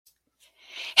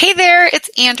Hey there, it's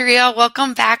Andrea.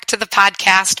 Welcome back to the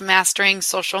podcast, Mastering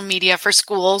Social Media for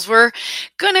Schools. We're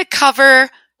going to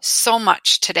cover so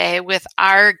much today with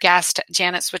our guest,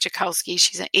 Janet Swieczkowski.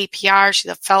 She's an APR.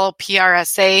 She's a fellow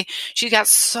PRSA. She's got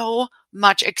so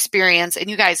much experience. And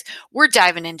you guys, we're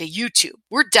diving into YouTube.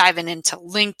 We're diving into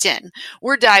LinkedIn.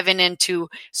 We're diving into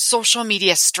social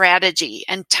media strategy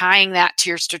and tying that to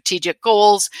your strategic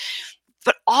goals.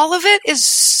 But all of it is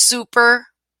super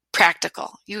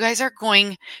practical. You guys are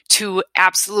going to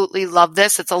absolutely love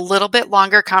this. It's a little bit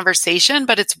longer conversation,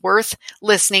 but it's worth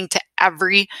listening to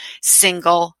every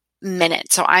single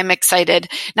minute. So I'm excited.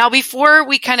 Now, before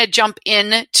we kind of jump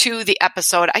into the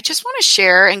episode, I just want to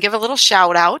share and give a little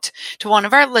shout out to one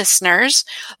of our listeners,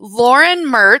 Lauren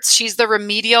Mertz. She's the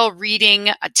remedial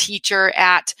reading teacher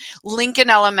at Lincoln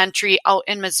Elementary out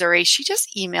in Missouri. She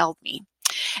just emailed me.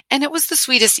 And it was the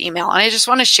sweetest email. And I just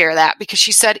want to share that because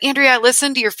she said, Andrea, I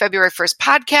listened to your February 1st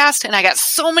podcast and I got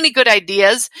so many good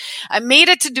ideas. I made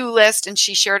a to-do list and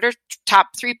she shared her top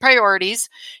 3 priorities.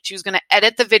 She was going to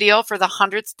edit the video for the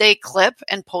 100th day clip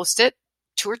and post it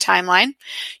to her timeline.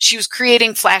 She was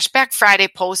creating Flashback Friday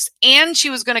posts and she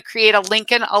was going to create a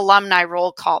Lincoln alumni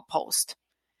roll call post.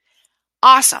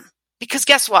 Awesome. Because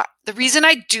guess what? The reason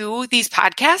I do these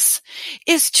podcasts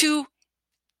is to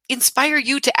inspire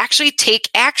you to actually take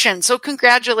action. So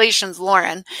congratulations,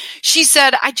 Lauren. She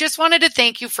said, I just wanted to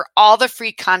thank you for all the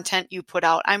free content you put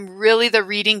out. I'm really the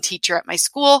reading teacher at my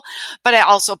school, but I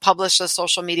also publish the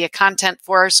social media content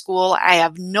for our school. I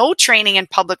have no training in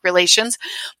public relations,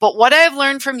 but what I have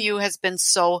learned from you has been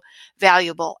so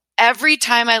valuable. Every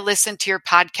time I listen to your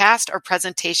podcast or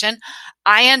presentation,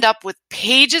 I end up with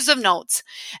pages of notes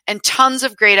and tons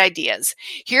of great ideas.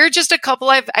 Here are just a couple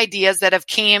of ideas that have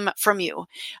came from you.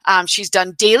 She's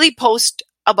done daily posts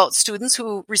about students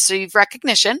who receive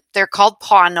recognition. They're called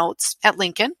PAW Notes at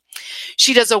Lincoln.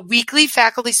 She does a weekly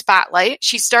faculty spotlight.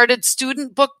 She started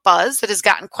Student Book Buzz that has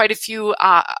gotten quite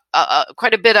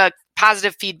a bit of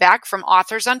positive feedback from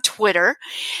authors on Twitter,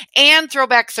 and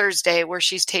Throwback Thursday, where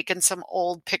she's taken some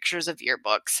old pictures of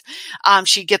yearbooks.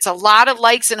 She gets a lot of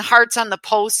likes and hearts on the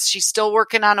posts. She's still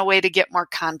working on a way to get more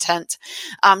content.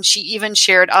 She even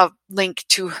shared a link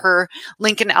to her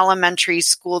Lincoln Elementary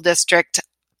School District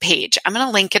page. I'm going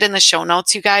to link it in the show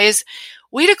notes, you guys.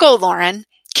 Way to go, Lauren.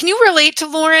 Can you relate to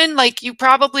Lauren? Like, you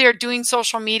probably are doing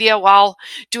social media while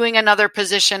doing another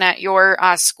position at your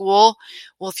school.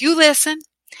 Well, if you listen,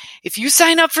 if you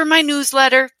sign up for my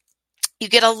newsletter, you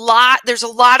get there's a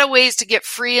lot of ways to get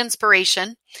free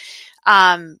inspiration.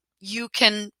 You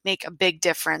can make a big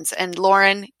difference. And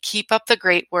Lauren, keep up the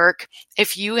great work.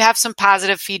 If you have some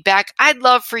positive feedback, I'd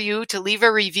love for you to leave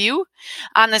a review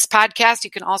on this podcast.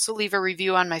 You can also leave a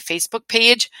review on my Facebook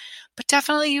page, but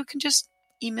definitely you can just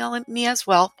email me as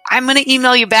well. I'm going to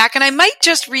email you back and I might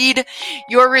just read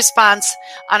your response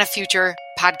on a future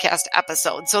podcast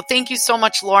episode. So thank you so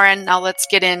much, Lauren. Now let's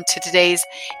get into today's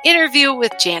interview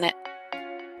with Janet.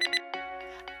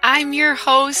 I'm your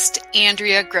host,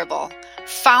 Andrea Gribble,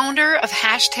 founder of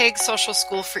Social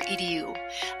School for EDU.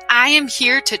 I am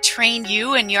here to train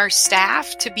you and your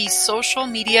staff to be social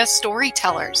media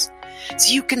storytellers,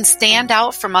 so you can stand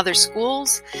out from other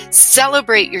schools,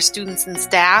 celebrate your students and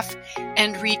staff,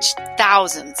 and reach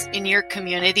thousands in your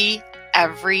community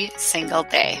every single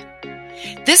day.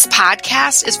 This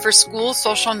podcast is for school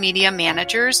social media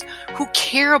managers who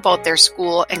care about their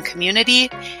school and community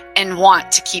and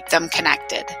want to keep them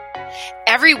connected.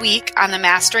 Every week on the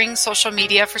Mastering Social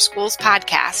Media for Schools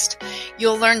podcast,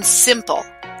 you'll learn simple,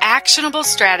 actionable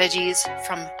strategies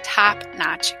from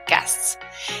top-notch guests.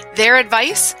 Their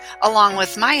advice, along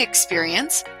with my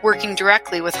experience working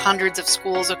directly with hundreds of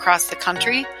schools across the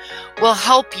country, will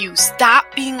help you stop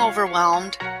being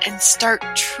overwhelmed and start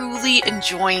truly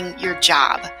enjoying your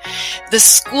job. The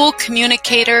school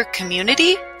communicator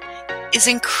community is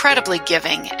incredibly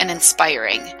giving and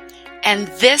inspiring, and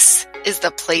this is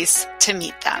the place to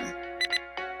meet them.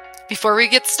 Before we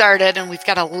get started, and we've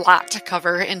got a lot to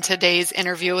cover in today's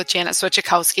interview with Janet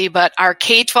Swieczkowski, but our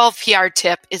K-12 PR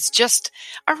tip is just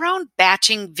around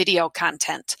batching video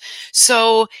content.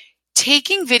 So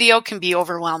taking video can be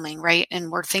overwhelming, right?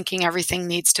 And we're thinking everything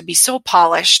needs to be so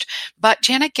polished, but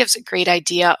Janet gives a great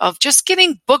idea of just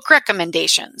getting book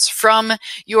recommendations from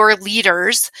your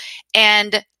leaders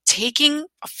and taking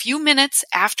a few minutes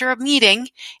after a meeting.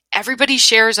 Everybody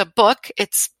shares a book.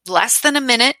 It's less than a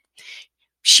minute.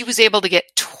 She was able to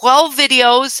get 12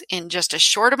 videos in just a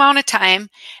short amount of time,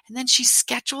 and then she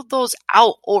scheduled those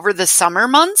out over the summer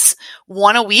months,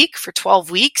 one a week for 12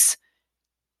 weeks.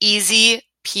 Easy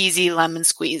peasy lemon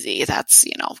squeezy. That's,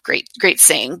 great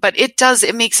saying, but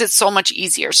it makes it so much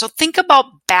easier. So think about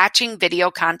batching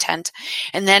video content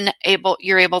and then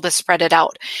you're able to spread it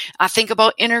out. Think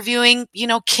about interviewing,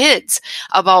 kids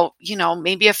about,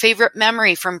 maybe a favorite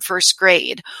memory from first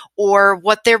grade or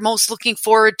what they're most looking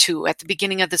forward to at the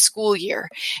beginning of the school year,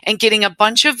 and getting a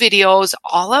bunch of videos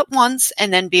all at once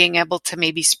and then being able to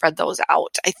maybe spread those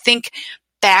out. I think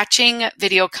batching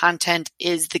video content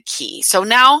is the key. So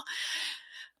now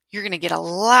you're going to get a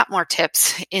lot more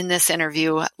tips in this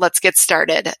interview. Let's get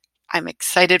started. I'm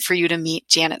excited for you to meet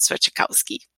Janet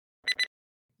Swieczkowski.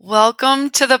 Welcome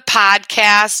to the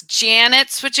podcast, Janet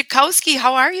Swieczkowski.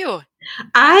 How are you?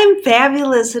 I'm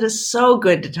fabulous. It is so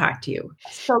good to talk to you.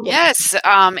 So good. Yes,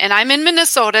 and I'm in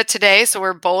Minnesota today, so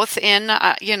we're both in,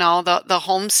 the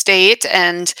home state,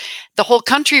 and the whole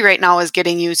country right now is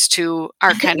getting used to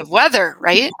our kind of weather,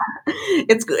 right?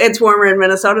 It's warmer in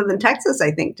Minnesota than Texas,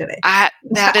 I think, today.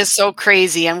 That is so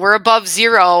crazy, and we're above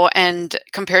zero, and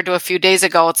compared to a few days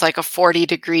ago, it's like a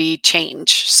 40-degree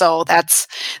change. So that's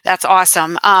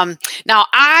awesome. Now,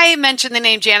 I mentioned the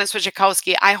name Janet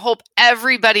Swieczkowski. I hope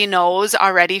everybody knows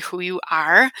already who you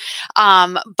are.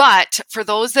 But for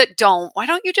those that don't, why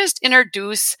don't you just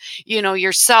introduce,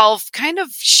 yourself, kind of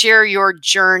share your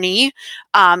journey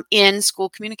in school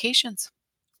communications?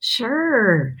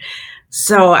 Sure.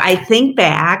 So I think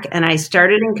back, and I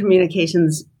started in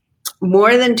communications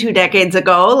more than 2 decades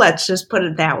ago. Let's just put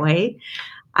it that way.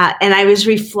 And I was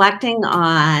reflecting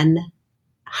on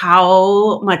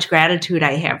how much gratitude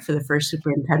I have for the first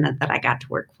superintendent that I got to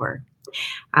work for.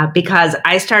 Because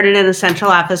I started in a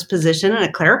central office position, and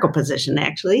a clerical position,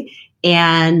 actually.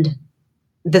 And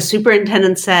the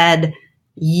superintendent said,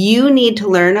 you need to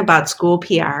learn about school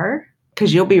PR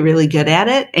because you'll be really good at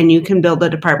it and you can build a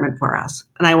department for us.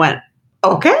 And I went,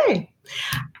 okay.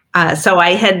 So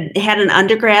I had an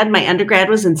undergrad. My undergrad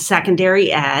was in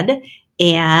secondary ed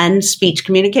and speech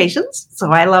communications. So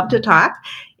I love to talk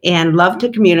and love to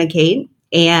communicate.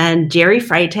 And Jerry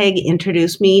Freitag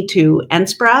introduced me to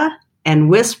NSPRA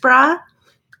and WISPRA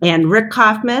and Rick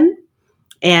Kaufman,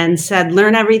 and said,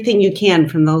 learn everything you can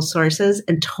from those sources,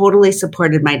 and totally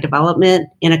supported my development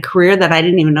in a career that I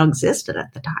didn't even know existed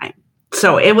at the time.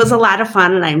 So it was a lot of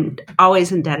fun, and I'm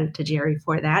always indebted to Jerry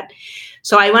for that.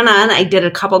 So I went on, I did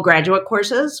a couple graduate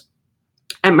courses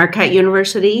at Marquette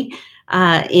University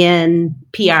in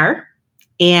PR,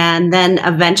 and then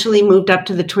eventually moved up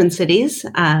to the Twin Cities.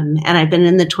 And I've been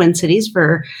in the Twin Cities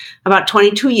for about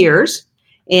 22 years.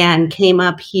 And came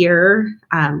up here,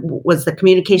 was the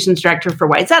communications director for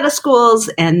Wayzata Schools,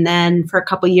 and then for a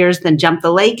couple of years, then jumped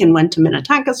the lake and went to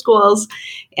Minnetonka Schools,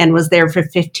 and was there for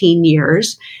 15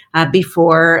 years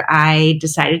before I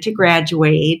decided to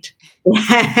graduate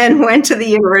and went to the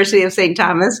University of St.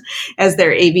 Thomas as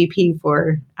their AVP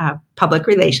for public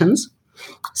relations.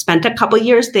 Spent a couple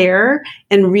years there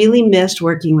and really missed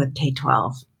working with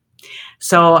K-12.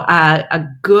 So a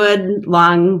good,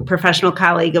 long professional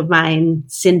colleague of mine,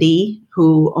 Cindy,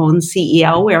 who owns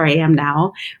CEL, where I am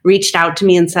now, reached out to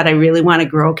me and said, I really want to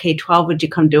grow K-12. Would you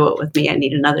come do it with me? I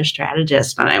need another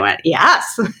strategist. And I went,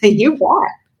 yes, you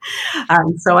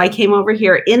bet. So I came over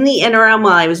here. In the interim,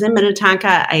 while I was in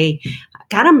Minnetonka, I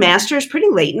got a master's pretty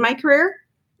late in my career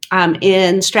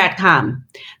in StratCom.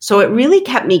 So it really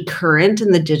kept me current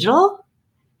in the digital.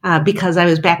 Because I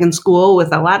was back in school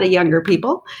with a lot of younger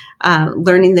people,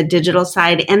 learning the digital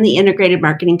side and the integrated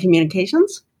marketing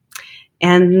communications.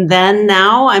 And then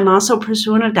now I'm also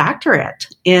pursuing a doctorate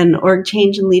in org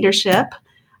change and leadership.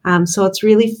 So it's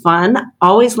really fun,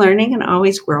 always learning and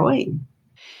always growing.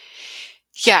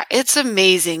 Yeah, it's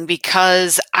amazing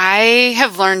because I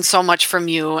have learned so much from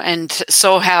you, and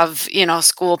so have,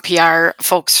 school PR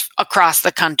folks across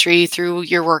the country through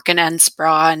your work in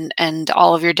NSPRA and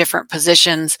all of your different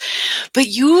positions. But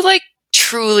you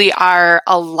truly are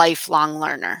a lifelong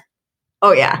learner.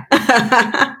 Oh, yeah.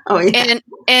 Oh, yeah.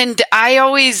 And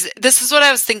this is what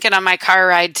I was thinking on my car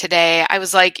ride today. I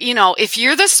was like, if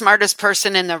you're the smartest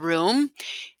person in the room,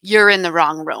 you're in the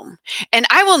wrong room. And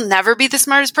I will never be the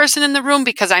smartest person in the room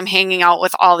because I'm hanging out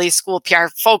with all these school PR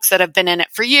folks that have been in it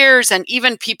for years, and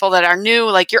even people that are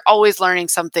new. You're always learning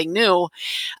something new.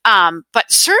 But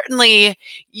certainly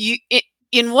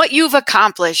in what you've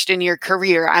accomplished in your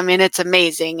career, I mean, it's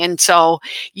amazing. And so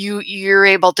you're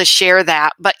able to share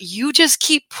that, but you just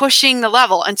keep pushing the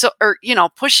level. And so,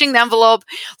 pushing the envelope,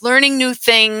 learning new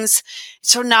things.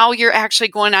 So now you're actually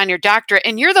going on your doctorate,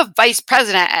 and you're the vice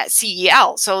president at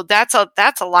CEL. So that's a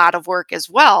lot of work as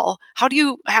well. How do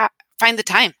you find the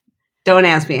time? Don't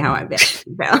ask me how I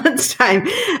balance time.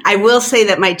 I will say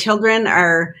that my children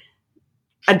are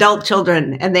adult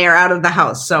children and they are out of the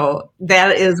house. So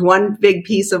that is one big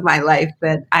piece of my life,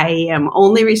 that I am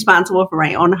only responsible for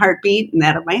my own heartbeat and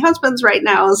that of my husband's right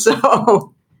now.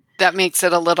 So that makes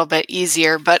it a little bit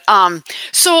easier. But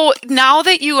so now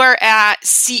that you are at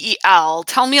CEL,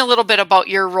 tell me a little bit about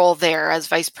your role there as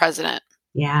vice president.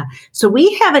 Yeah. So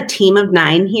we have a team of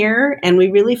 9 here, and we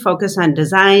really focus on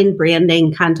design,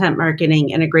 branding, content marketing,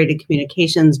 integrated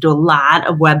communications, do a lot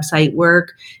of website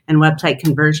work and website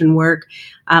conversion work.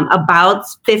 About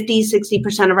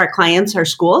 50-60% of our clients are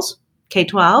schools,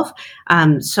 K-12.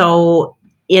 So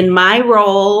in my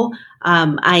role,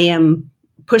 I am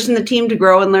pushing the team to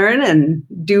grow and learn and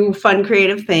do fun,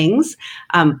 creative things.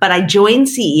 But I joined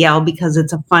CEL because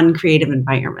it's a fun, creative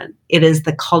environment. It is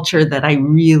the culture that I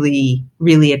really,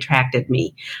 really attracted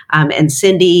me. And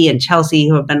Cindy and Chelsea,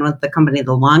 who have been with the company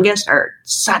the longest, are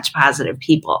such positive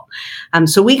people.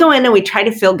 So we go in and we try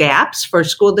to fill gaps for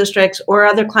school districts or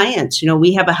other clients. You know,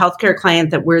 we have a healthcare client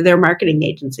that we're their marketing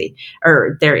agency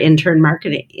or their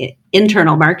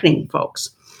internal marketing folks.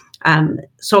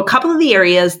 So a couple of the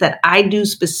areas that I do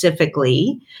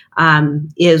specifically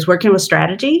is working with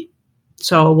strategy.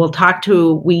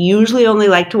 So we usually only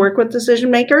like to work with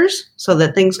decision makers so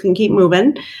that things can keep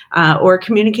moving, or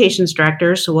communications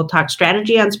directors. So we'll talk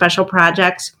strategy on special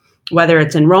projects, whether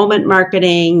it's enrollment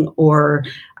marketing or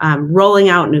rolling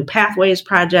out new pathways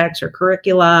projects or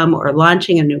curriculum or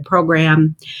launching a new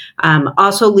program.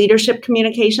 Also leadership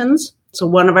communications. So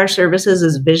one of our services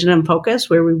is Vision and Focus,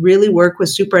 where we really work with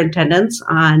superintendents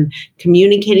on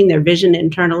communicating their vision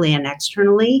internally and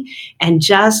externally, and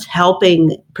just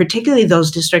helping, particularly those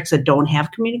districts that don't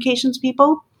have communications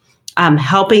people,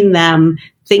 helping them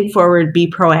think forward,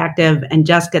 be proactive, and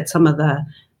just get some of the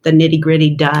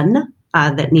nitty-gritty done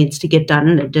that needs to get done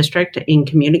in a district in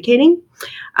communicating.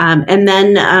 And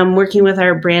then working with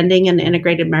our branding and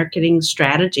integrated marketing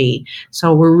strategy.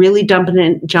 So we're really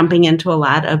jumping into a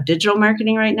lot of digital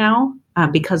marketing right now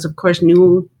because, of course,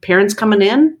 new parents coming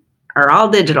in are all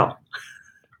digital.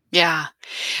 Yeah.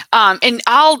 And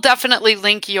I'll definitely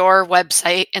link your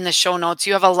website in the show notes.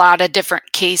 You have a lot of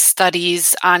different case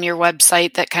studies on your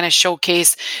website that kind of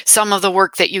showcase some of the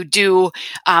work that you do.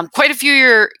 Quite a few of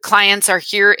your clients are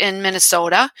here in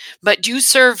Minnesota, but do you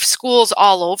serve schools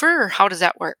all over, or how does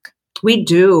that work? We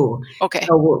do. Okay.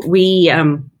 So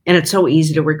and it's so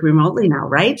easy to work remotely now,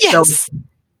 right? Yes. So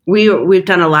we've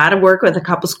done a lot of work with a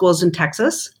couple schools in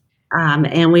Texas.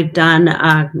 And we've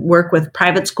done work with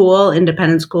private school,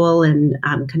 independent school in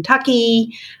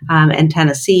Kentucky and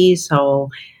Tennessee. So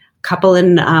a couple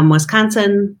in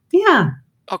Wisconsin. Yeah.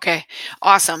 Okay.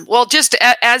 Awesome. Well, just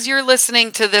as you're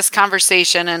listening to this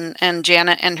conversation, and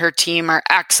Janet and her team are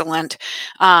excellent,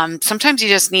 sometimes you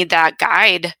just need that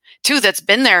guide too that's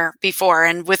been there before.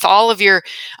 And with all of your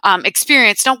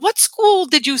experience. Now, what school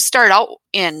did you start out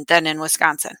in then in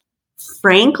Wisconsin?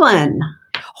 Franklin.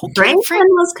 Okay, Franklin,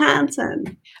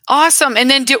 Wisconsin. Awesome.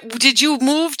 And then did you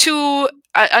move to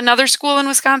another school in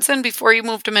Wisconsin before you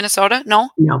moved to Minnesota? No?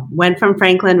 No. Went from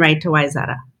Franklin right to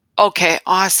Wayzata. Okay,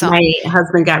 awesome. My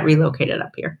husband got relocated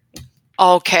up here.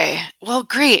 Okay. Well,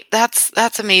 great. That's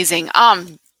amazing.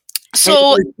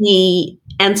 So the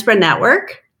NSPRA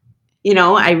network, you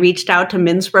know, I reached out to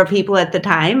MNSPRA people at the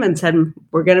time and said,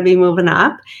 we're going to be moving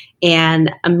up.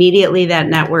 And immediately that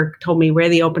network told me where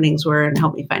the openings were and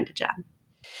helped me find a job.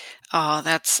 Oh,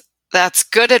 that's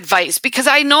good advice, because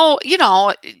I know,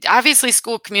 obviously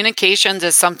school communications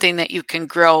is something that you can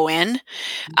grow in.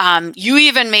 You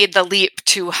even made the leap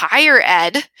to higher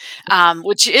ed,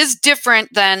 which is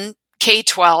different than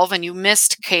K-12, and you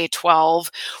missed K-12.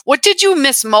 What did you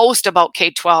miss most about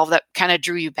K-12 that kind of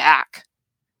drew you back?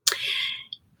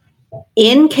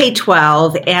 In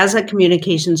K-12, as a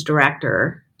communications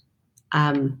director,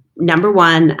 number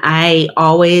one, I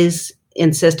always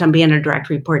insist on being a direct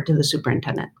report to the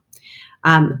superintendent.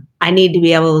 I need to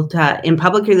be able to, in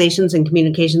public relations and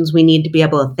communications, we need to be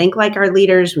able to think like our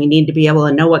leaders. We need to be able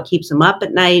to know what keeps them up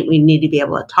at night. We need to be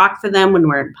able to talk for them when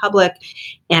we're in public.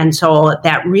 And so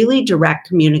that really direct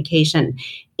communication.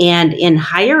 And in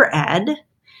higher ed,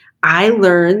 I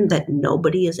learned that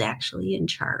nobody is actually in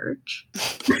charge.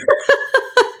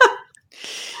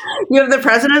 You have the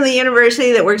president of the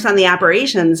university that works on the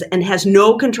operations and has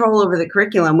no control over the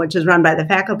curriculum, which is run by the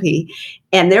faculty.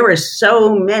 And there were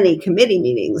so many committee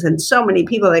meetings and so many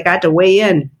people that got to weigh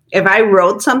in. If I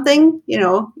wrote something,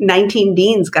 19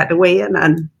 deans got to weigh in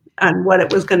on what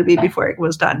it was going to be before it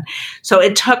was done. So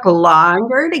it took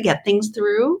longer to get things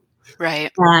through.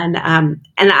 Right. And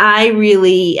I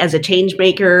really, as a change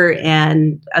maker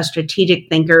and a strategic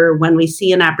thinker, when we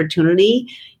see an opportunity,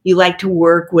 you like to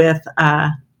work with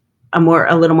a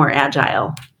little more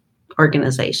agile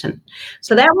organization.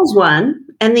 So that was one.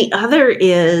 And the other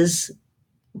is,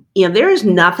 there is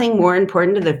nothing more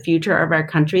important to the future of our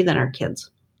country than our kids.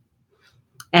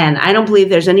 And I don't believe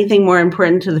there's anything more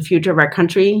important to the future of our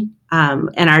country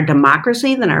and our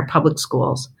democracy than our public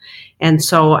schools. And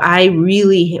so I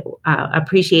really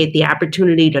appreciate the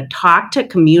opportunity to talk to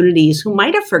communities who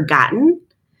might have forgotten,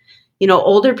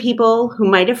 older people who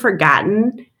might have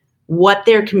forgotten what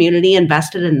their community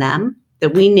invested in them,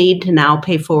 that we need to now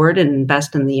pay forward and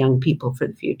invest in the young people for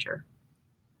the future.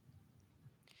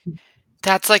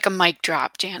 That's like a mic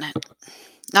drop, Janet.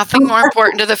 Nothing more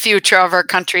important to the future of our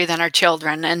country than our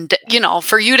children. And,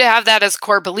 for you to have that as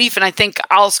core belief, and I think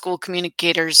all school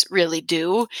communicators really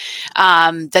do,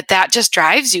 that just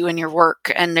drives you in your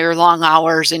work and your long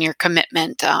hours and your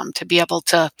commitment to be able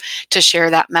to share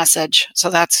that message. So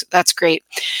that's great.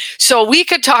 So we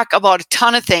could talk about a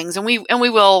ton of things, and we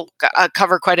will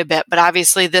cover quite a bit, but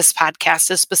obviously this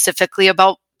podcast is specifically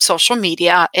about social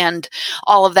media and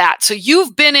all of that. So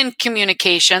you've been in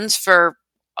communications for,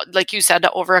 like you said,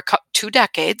 over 2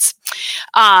 decades,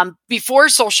 before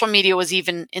social media was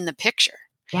even in the picture.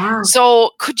 Yeah.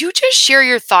 So could you just share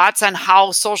your thoughts on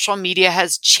how social media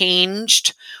has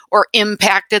changed or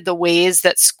impacted the ways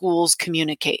that schools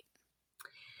communicate?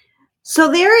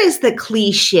 So there is the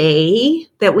cliche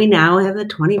that we now have the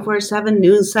 24/7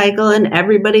 news cycle and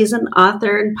everybody's an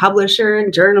author and publisher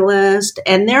and journalist,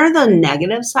 and there are the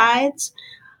negative sides.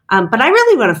 But I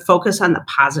really want to focus on the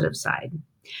positive side.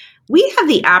 We have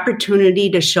the opportunity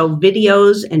to show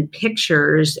videos and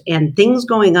pictures and things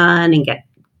going on and get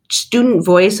student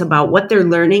voice about what they're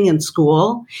learning in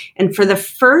school. And for the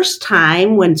first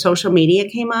time when social media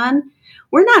came on,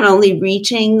 we're not only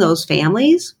reaching those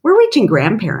families, we're reaching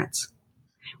grandparents.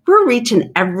 We're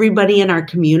reaching everybody in our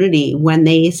community when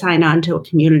they sign on to a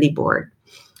community board.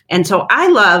 And so I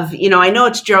love, I know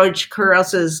it's George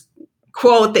Couros'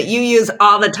 quote that you use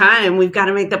all the time. We've got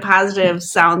to make the positive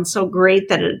sound so great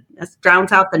that it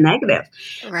drowns out the negative.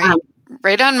 Right.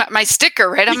 Right on my sticker,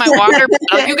 right on my water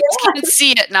bottle. You guys can't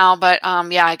see it now, but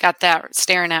I got that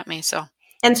staring at me.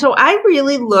 And so I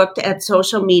really looked at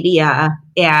social media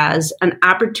as an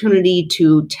opportunity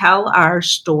to tell our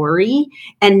story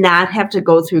and not have to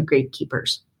go through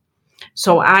gatekeepers.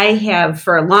 So I have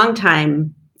for a long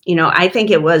time, I think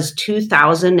it was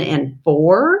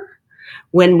 2004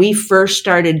 when we first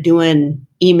started doing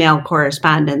email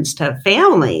correspondence to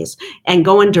families and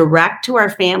going direct to our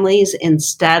families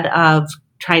instead of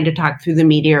trying to talk through the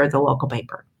media or the local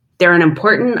paper. They're an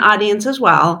important audience as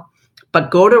well, but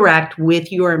go direct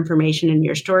with your information and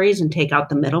your stories and take out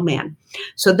the middleman.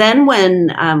 So then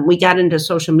when we got into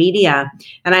social media,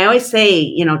 and I always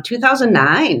say,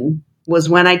 2009 was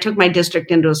when I took my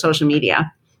district into a social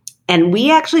media. And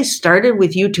we actually started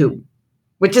with YouTube,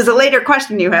 which is a later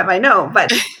question you have, I know.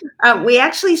 But we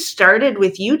actually started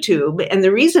with YouTube. And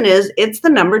the reason is it's the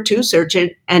number 2 search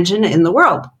engine in the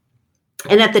world.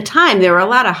 And at the time, there were a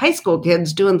lot of high school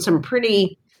kids doing some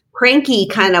pretty cranky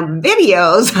kind of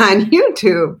videos on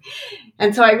YouTube.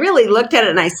 And so I really looked at it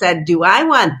and I said, do I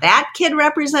want that kid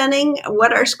representing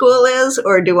what our school is,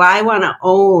 or do I want to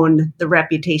own the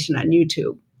reputation on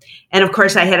YouTube? And of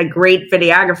course, I had a great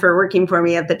videographer working for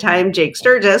me at the time, Jake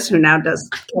Sturgis, who now does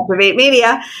Captivate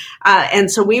Media.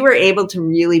 And so we were able to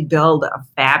really build a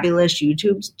fabulous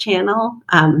YouTube channel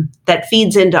that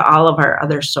feeds into all of our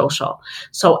other social.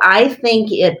 So I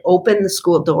think it opened the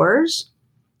school doors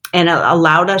and it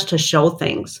allowed us to show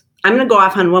things. I'm going to go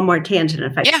off on one more tangent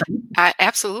if I can. Yeah,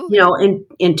 absolutely.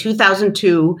 In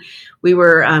 2002, we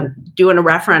were doing a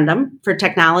referendum for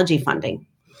technology funding.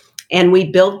 And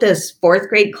we built this 4th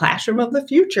grade classroom of the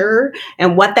future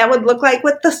and what that would look like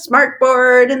with the smart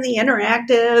board and the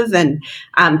interactive, and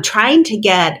trying to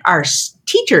get our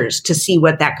teachers to see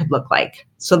what that could look like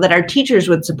so that our teachers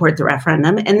would support the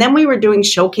referendum. And then we were doing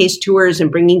showcase tours and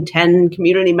bringing 10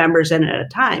 community members in at a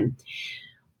time.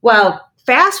 Well,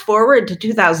 fast forward to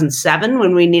 2007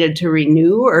 when we needed to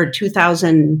renew, or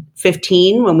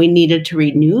 2015 when we needed to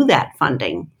renew that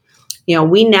funding.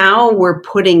 We now were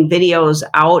putting videos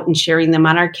out and sharing them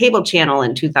on our cable channel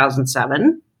in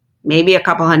 2007. Maybe a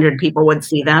couple hundred people would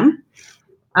see them.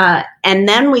 And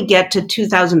then we get to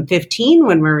 2015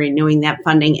 when we're renewing that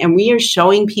funding, and we are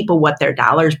showing people what their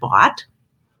dollars bought.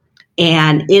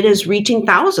 And it is reaching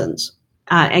thousands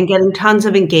and getting tons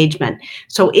of engagement.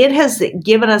 So it has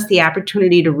given us the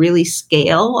opportunity to really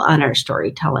scale on our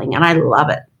storytelling, and I love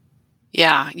it.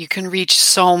 Yeah, you can reach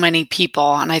so many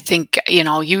people. And I think,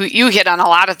 you hit on a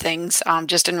lot of things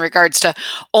just in regards to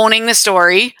owning the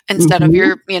story instead of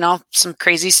your, some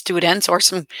crazy students or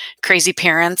some crazy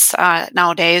parents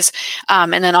nowadays.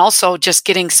 And then also just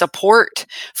getting support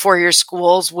for your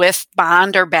schools with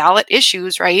bond or ballot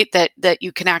issues, right? That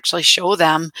you can actually show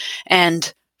them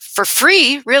and for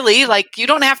free, really. Like you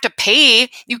don't have to pay.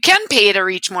 You can pay to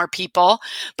reach more people,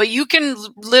 but you can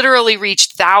literally reach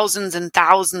thousands and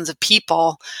thousands of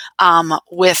people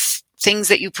with things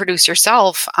that you produce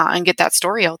yourself and get that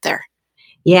story out there.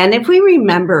 Yeah. And if we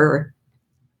remember,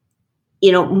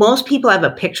 most people have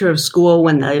a picture of school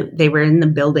when they were in the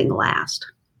building last.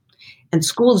 And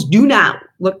schools do not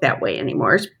look that way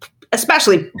anymore.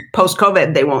 Especially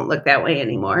post-COVID, they won't look that way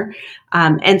anymore.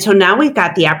 And so now we've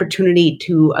got the opportunity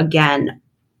to, again,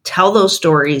 tell those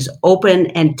stories, open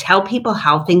and tell people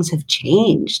how things have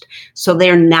changed. So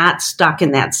they're not stuck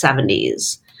in that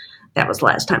 70s. That was the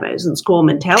last time I was in school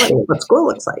mentality of what school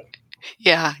looks like.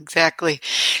 Yeah, exactly.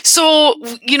 So,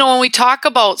 when we talk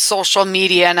about social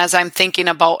media, and as I'm thinking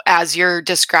about as you're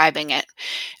describing it,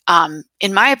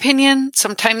 in my opinion,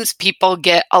 sometimes people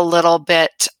get a little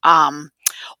bit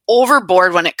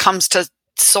overboard when it comes to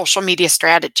social media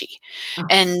strategy. Oh.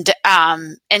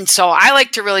 And so I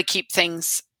like to really keep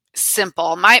things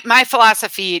simple. My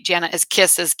philosophy, Janet, is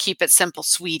KISS is keep it simple,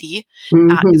 sweetie,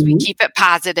 because we keep it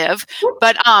positive.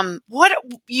 But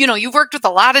you've worked with a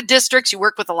lot of districts. You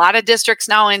work with a lot of districts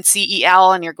now in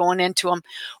CEL, and you're going into them.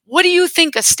 What do you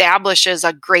think establishes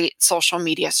a great social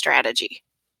media strategy?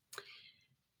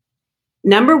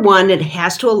 Number one, it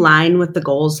has to align with the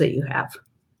goals that you have.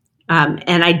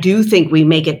 And I do think we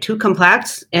make it too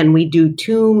complex and we do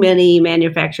too many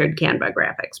manufactured Canva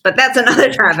graphics, but that's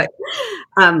another topic.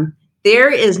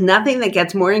 There is nothing that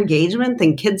gets more engagement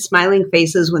than kids' smiling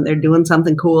faces when they're doing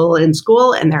something cool in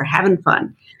school and they're having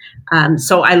fun.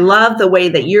 So I love the way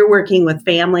that you're working with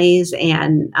families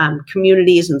and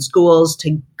communities and schools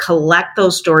to collect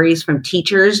those stories from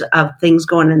teachers of things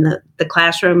going in the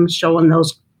classroom, showing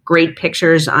those great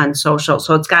pictures on social.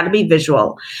 So it's got to be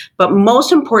visual. But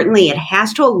most importantly, it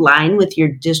has to align with your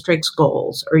district's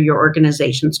goals or your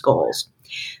organization's goals.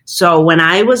 So when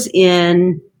I was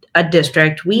in a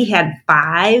district, we had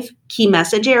 5 key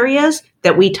message areas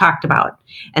that we talked about.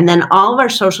 And then all of our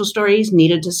social stories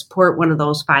needed to support one of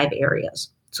those 5 areas.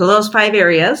 So those 5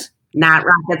 areas, not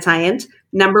rocket science.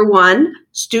 Number 1,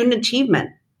 student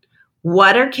achievement.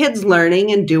 What are kids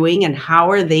learning and doing and how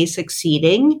are they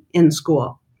succeeding in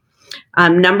school?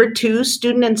 Number 2,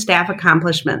 student and staff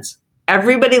accomplishments.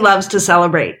 Everybody loves to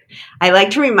celebrate. I like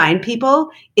to remind people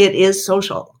it is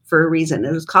social for a reason.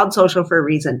 It was called social for a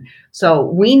reason. So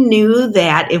we knew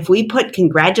that if we put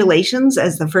congratulations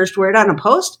as the first word on a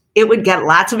post, it would get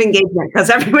lots of engagement because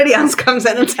everybody else comes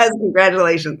in and says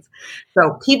congratulations.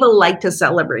 So people like to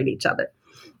celebrate each other.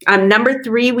 Number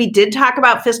 3, we did talk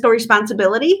about fiscal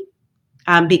responsibility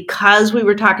because we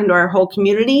were talking to our whole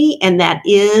community, and that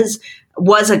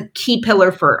was a key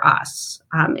pillar for us.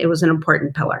 It was an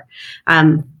important pillar.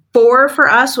 4 for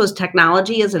us was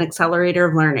technology as an accelerator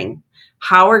of learning.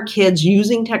 How are kids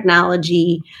using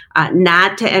technology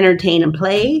not to entertain and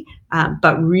play,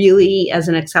 but really as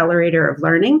an accelerator of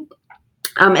learning?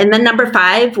 And then number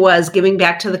 5 was giving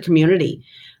back to the community.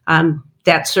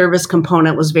 That service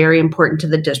component was very important to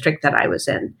the district that I was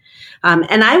in.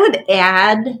 And I would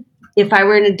add, if I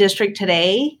were in a district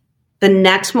today, the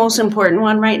next most important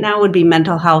one right now would be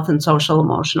mental health and social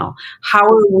emotional. How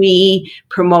are we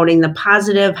promoting the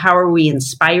positive? How are we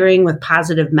inspiring with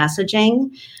positive messaging?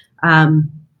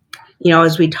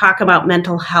 As we talk about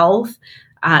mental health,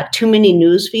 too many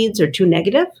news feeds are too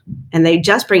negative, and they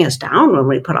just bring us down when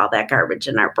we put all that garbage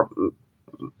in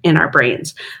our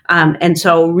brains. And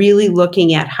so really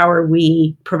looking at how are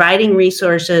we providing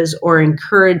resources or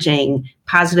encouraging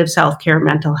positive self-care,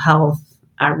 mental health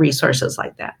resources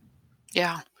like that.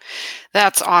 Yeah,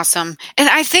 that's awesome. And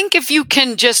I think if you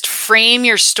can just frame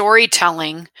your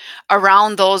storytelling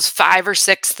around those 5 or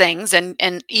 6 things,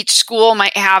 and each school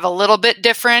might have a little bit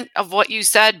different of what you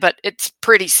said, but it's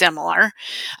pretty similar.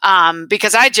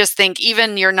 Because I just think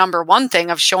even your number 1 thing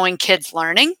of showing kids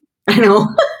learning, I know.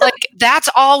 Like that's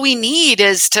all we need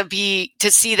is to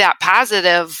see that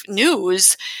positive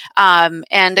news. And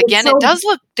again, it does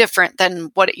look different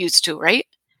than what it used to, right?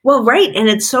 Well, right. And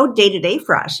it's so day to day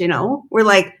for us, we're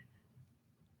like,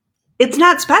 it's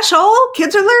not special.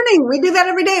 Kids are learning. We do that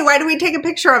every day. Why do we take a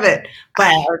picture of it?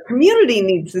 But our community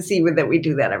needs to see that we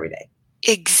do that every day.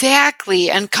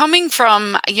 Exactly. And coming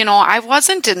from, I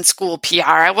wasn't in school PR.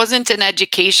 I wasn't in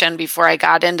education before I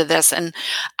got into this. And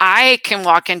I can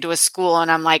walk into a school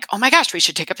and I'm like, oh my gosh, we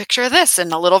should take a picture of this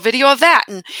and a little video of that.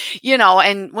 And,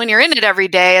 and when you're in it every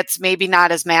day, it's maybe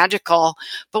not as magical.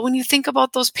 But when you think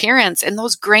about those parents and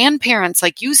those grandparents,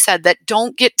 like you said, that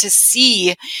don't get to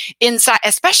see inside,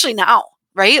 especially now.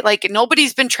 Right? Like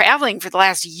nobody's been traveling for the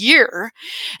last year.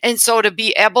 And so to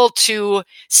be able to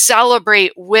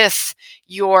celebrate with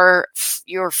your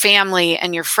family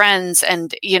and your friends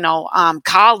and,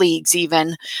 colleagues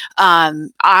even,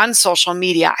 on social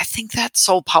media, I think that's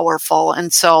so powerful.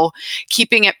 And so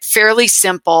keeping it fairly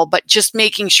simple, but just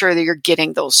making sure that you're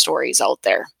getting those stories out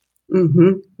there.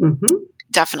 Mm-hmm. Mm-hmm.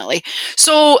 Definitely.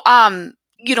 So,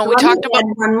 we talked about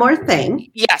one more thing.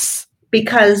 Yes.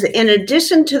 Because in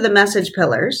addition to the message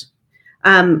pillars,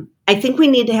 I think we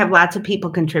need to have lots of people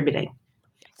contributing.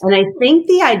 And I think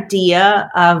the idea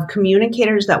of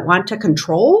communicators that want to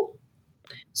control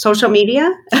social media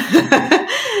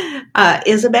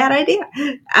is a bad idea.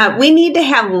 We need to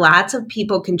have lots of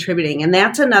people contributing. And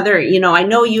that's another, I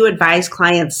know you advise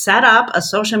clients set up a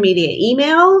social media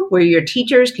email where your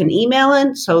teachers can email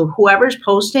in. So whoever's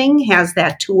posting has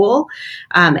that tool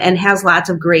and has lots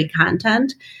of great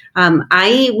content.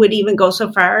 I would even go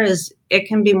so far as it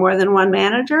can be more than one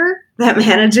manager that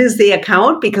manages the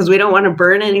account because we don't want to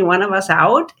burn any one of us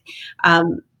out.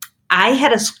 I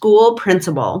had a school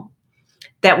principal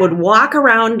that would walk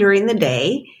around during the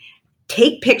day,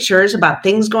 take pictures about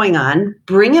things going on,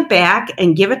 bring it back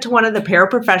and give it to one of the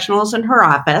paraprofessionals in her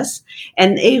office.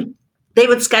 And they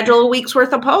would schedule a week's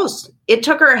worth of posts. It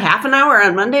took her half an hour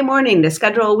on Monday morning to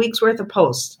schedule a week's worth of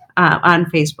posts on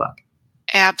Facebook.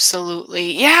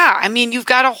 Absolutely. Yeah. I mean, you've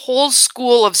got a whole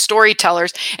school of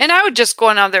storytellers. And I would just go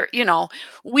another,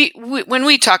 we when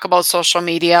we talk about social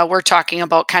media, we're talking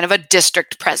about kind of a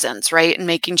district presence, right? And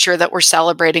making sure that we're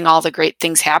celebrating all the great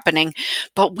things happening.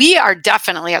 But we are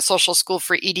definitely at Social School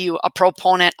for EDU a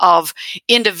proponent of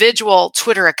individual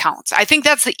Twitter accounts. I think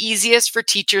that's the easiest for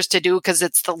teachers to do because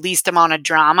it's the least amount of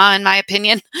drama, in my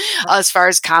opinion, as far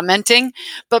as commenting.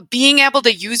 But being able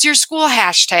to use your school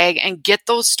hashtag and get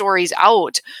those stories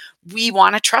out, we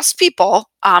want to trust people.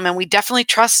 And we definitely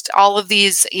trust all of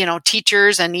these,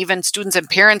 teachers and even students and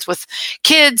parents with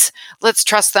kids. Let's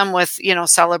trust them with,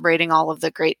 celebrating all of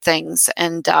the great things.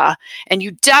 And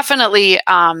you definitely,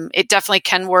 it definitely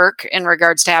can work in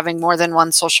regards to having more than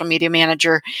one social media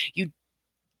manager. You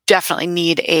definitely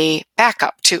need a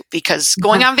backup too, because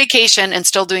going on vacation and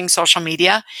still doing social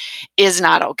media is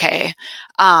not okay.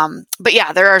 But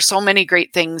yeah, there are so many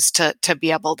great things to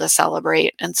be able to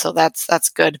celebrate. And so that's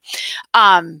good.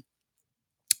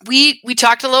 We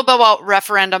talked a little bit about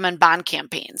referendum and bond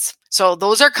campaigns. So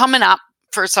those are coming up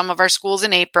for some of our schools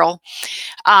in April.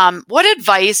 What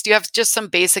advice, do you have just some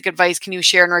basic advice can you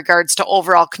share in regards to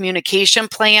overall communication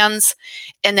plans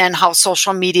and then how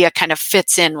social media kind of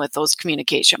fits in with those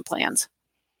communication plans?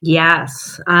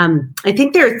 Yes. I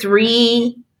think there are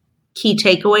three key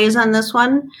takeaways on this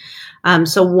one.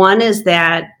 So one is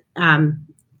that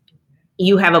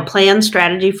you have a planned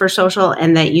strategy for social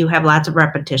and that you have lots of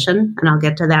repetition. And I'll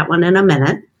get to that one in a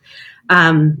minute.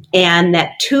 And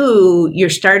that two, you're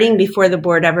starting before the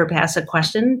board ever passes a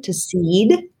question to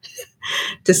seed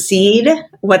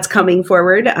what's coming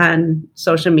forward on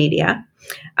social media.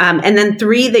 And then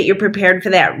three, that you're prepared for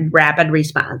that rapid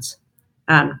response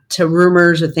to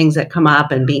rumors or things that come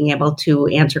up and being able to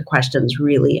answer questions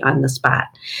really on the spot.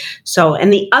 So,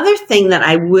 and the other thing that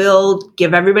I will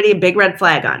give everybody a big red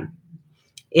flag on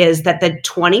is that the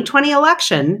 2020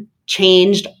 election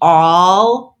changed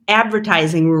all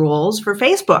advertising rules for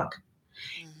Facebook.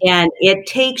 And it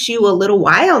takes you a little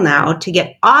while now to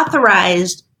get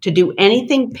authorized to do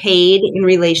anything paid in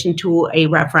relation to a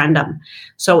referendum.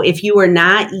 So if you are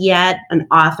not yet an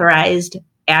authorized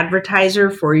advertiser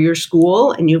for your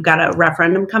school and you've got a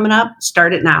referendum coming up,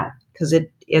 start it now because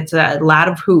it's a lot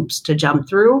of hoops to jump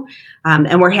through.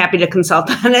 And we're happy to consult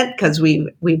on it because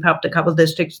we've helped a couple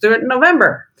districts through it in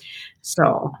November.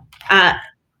 So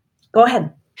go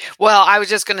ahead. Well, I was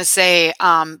just going to say,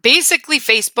 basically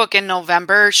Facebook in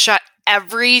November shut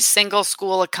every single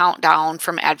school account down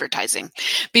from advertising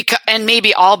and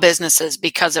maybe all businesses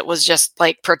because it was just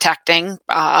like protecting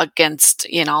against,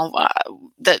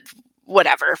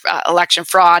 whatever, election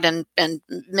fraud and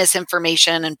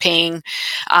misinformation and paying.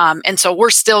 And so we're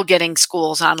still getting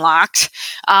schools unlocked.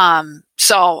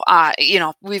 So,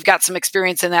 we've got some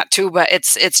experience in that too, but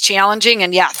it's challenging,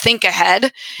 and think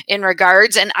ahead in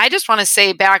regards. And I just want to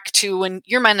say back to when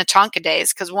your Minnetonka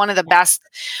days, because one of the best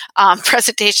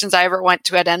presentations I ever went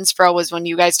to at NSPRO was when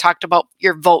you guys talked about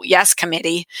your Vote Yes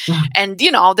committee. Yeah. And,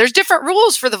 there's different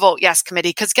rules for the Vote Yes committee,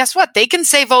 because guess what? They can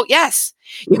say vote yes.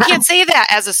 You can't say that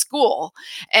as a school.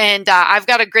 And I've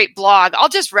got a great blog. I'll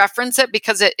just reference it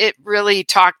because it really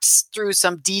talks through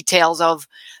some details of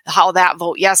how that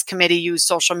Vote Yes committee used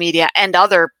social media and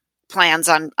other plans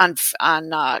on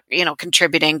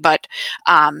contributing. But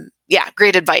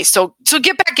great advice. So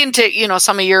get back into,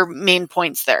 some of your main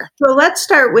points there. So let's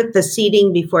start with the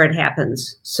seeding before it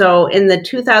happens. So in the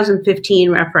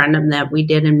 2015 referendum that we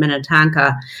did in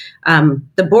Minnetonka,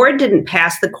 the board didn't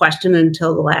pass the question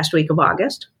until the last week of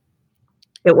August.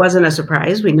 It wasn't a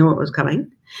surprise. We knew it was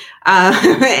coming.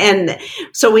 And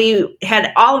so we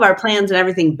had all of our plans and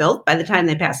everything built by the time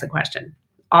they passed the question.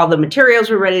 All the materials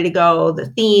were ready to go, the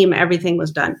theme, everything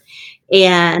was done.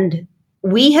 And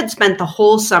we had spent the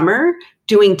whole summer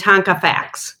doing Tonka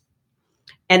facts,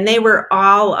 and they were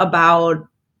all about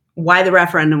why the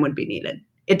referendum would be needed.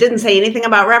 It didn't say anything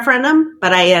about referendum,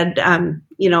 but I had,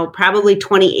 probably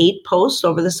 28 posts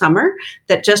over the summer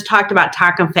that just talked about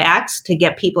Tonka facts to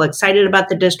get people excited about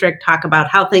the district, talk about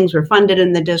how things were funded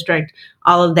in the district,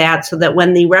 all of that, so that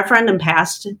when the referendum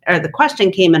passed or the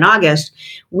question came in August,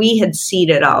 we had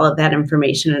seeded all of that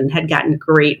information and had gotten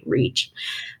great reach.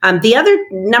 The other,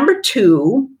 number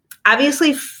two,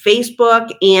 obviously Facebook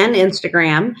and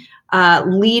Instagram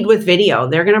lead with video.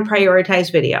 They're going to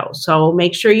prioritize video. So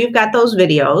make sure you've got those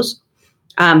videos.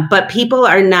 But people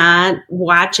are not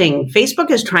watching. Facebook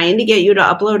is trying to get you to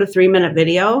upload a 3-minute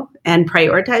video and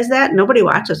prioritize that. Nobody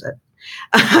watches it.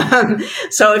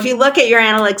 So if you look at your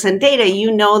analytics and data,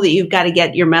 you know that you've got to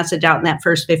get your message out in that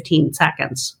first 15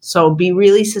 seconds. So be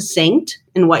really succinct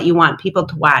in what you want people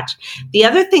to watch. The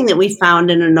other thing that we found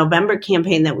in a November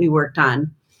campaign that we worked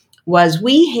on was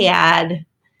we had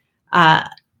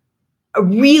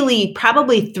really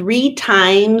probably 3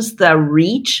 times the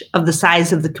reach of the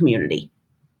size of the community.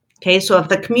 Okay, so if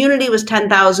the community was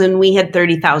 10,000, we had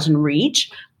 30,000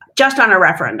 reach just on a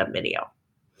referendum video.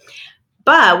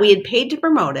 But we had paid to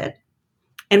promote it.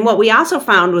 And what we also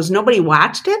found was nobody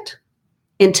watched it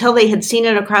until they had seen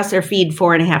it across their feed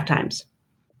 4.5 times.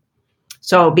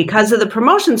 So because of the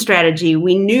promotion strategy,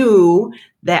 we knew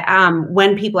that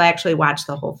when people actually watched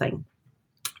the whole thing.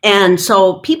 And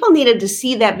so people needed to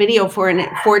see that video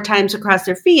 4 times across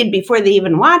their feed before they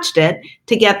even watched it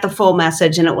to get the full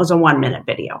message. And it was a 1-minute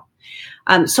video.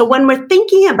 So when we're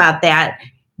thinking about that,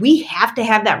 we have to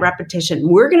have that repetition.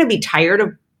 We're going to be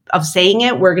tired of saying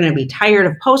it. We're going to be tired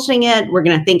of posting it. We're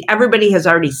going to think everybody has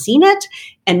already seen it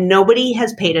and nobody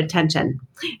has paid attention.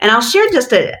 And I'll share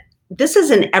this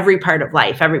is in every part of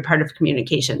life, every part of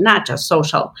communication, not just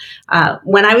social.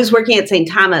 When I was working at St.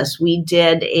 Thomas, we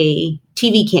did a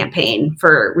TV campaign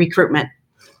for recruitment.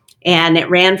 And it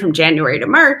ran from January to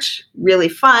March, really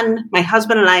fun. My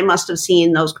husband and I must have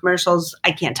seen those commercials,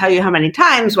 I can't tell you how many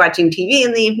times, watching TV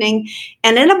in the evening.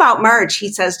 And in about March,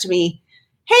 he says to me,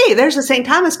 "Hey, there's a St.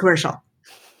 Thomas commercial."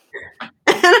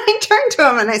 And I turned to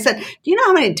him and I said, "Do you know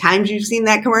how many times you've seen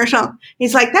that commercial?"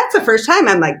 He's like, "That's the first time."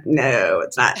 I'm like, "No,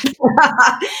 it's not."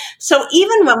 So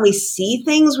even when we see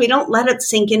things, we don't let it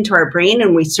sink into our brain,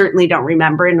 and we certainly don't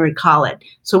remember and recall it.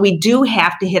 So we do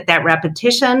have to hit that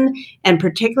repetition, and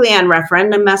particularly on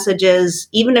referendum messages,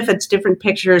 even if it's different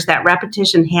pictures, that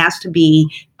repetition has to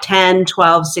be 10,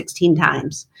 12, 16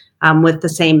 times with the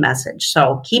same message.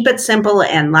 So keep it simple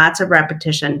and lots of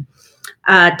repetition.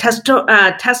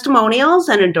 Testimonials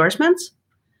and endorsements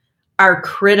are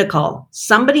critical.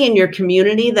 Somebody in your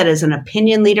community that is an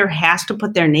opinion leader has to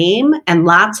put their name, and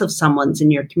lots of someone's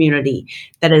in your community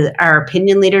that are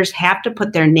opinion leaders have to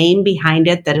put their name behind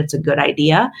it, that it's a good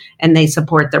idea and they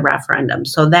support the referendum.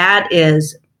 So that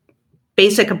is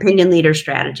basic opinion leader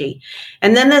strategy.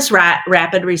 And then this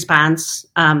rapid response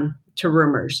to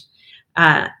rumors.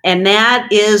 And that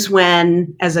is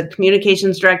when, as a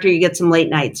communications director, you get some late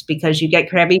nights because you get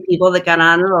crabby people that got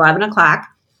on at 11 o'clock.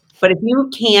 But if you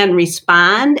can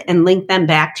respond and link them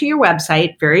back to your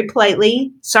website very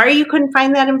politely, "Sorry you couldn't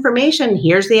find that information.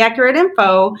 Here's the accurate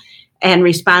info," and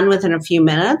respond within a few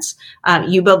minutes,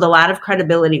 you build a lot of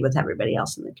credibility with everybody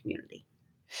else in the community.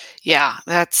 Yeah,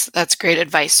 that's great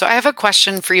advice. So I have a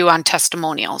question for you on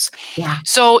testimonials. Yeah.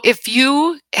 So if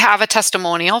you have a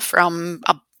testimonial from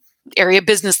area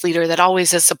business leader that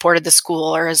always has supported the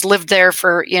school or has lived there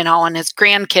for, and his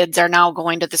grandkids are now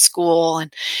going to the school.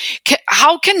 And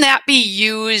how can that be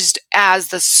used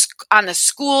as on the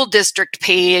school district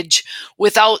page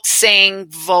without saying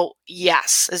vote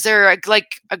yes? Is there a great,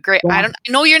 I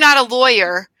know you're not a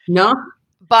lawyer. No.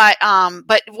 But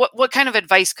what kind of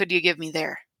advice could you give me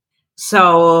there?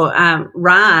 So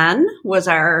Ron was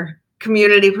our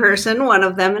community person, one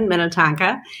of them in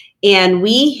Minnetonka, and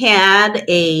we had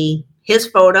his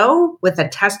photo with a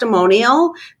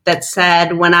testimonial that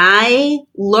said, when I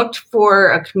looked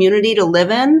for a community to live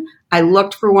in, I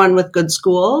looked for one with good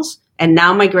schools, and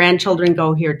now my grandchildren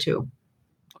go here too.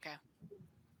 Okay.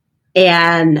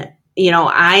 And,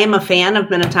 I am a fan of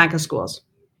Minnetonka schools.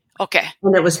 Okay.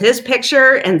 And it was his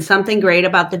picture and something great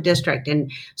about the district.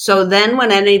 And so then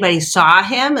when anybody saw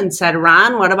him and said,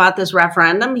 Ron, what about this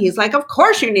referendum? He's like, of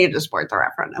course you need to support the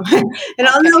referendum. And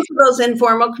all those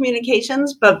informal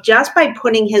communications, but just by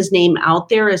putting his name out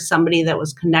there as somebody that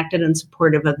was connected and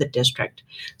supportive of the district.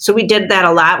 So we did that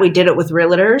a lot. We did it with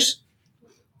realtors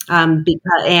and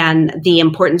the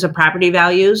importance of property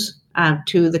values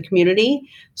to the community.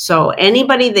 So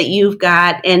anybody that you've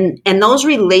got, and those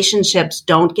relationships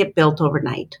don't get built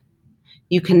overnight.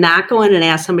 You cannot go in and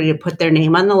ask somebody to put their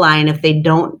name on the line if they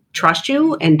don't trust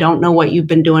you and don't know what you've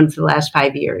been doing for the last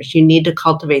 5 years. You need to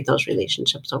cultivate those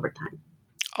relationships over time.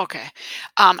 Okay.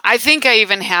 I think I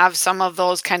even have some of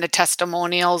those kind of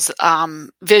testimonials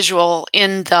visual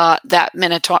in that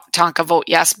Minnetonka Vote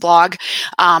Yes blog.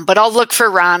 But I'll look for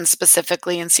Ron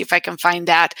specifically and see if I can find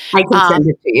that. I can send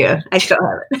it to you. I still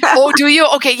have it. Oh, do you?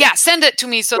 Okay. Yeah. Send it to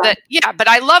me but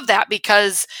I love that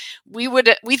because we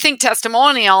think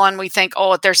testimonial and we think,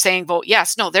 oh, they're saying vote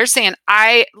yes. No, they're saying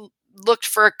I looked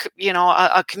for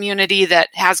a community that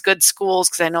has good schools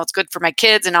because I know it's good for my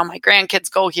kids and now my grandkids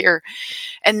go here,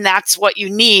 and that's what you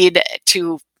need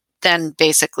to then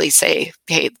basically say,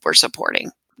 hey, we're supporting.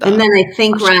 And then I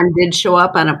think Ron did show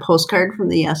up on a postcard from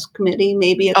the Yes Committee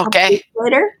maybe a couple weeks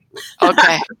later.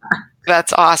 Okay.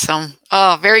 That's awesome.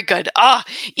 Oh, very good. Oh,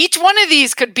 each one of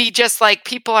these could be just like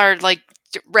people are like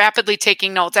rapidly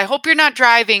taking notes. I hope you're not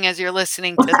driving as you're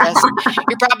listening to this.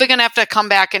 You're probably going to have to come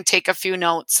back and take a few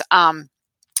notes.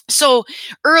 So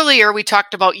earlier we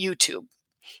talked about YouTube.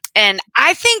 And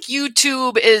I think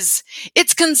YouTube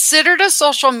it's considered a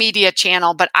social media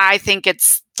channel, but I think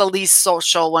it's the least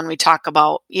social when we talk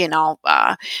about,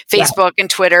 Facebook and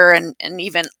Twitter and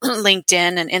even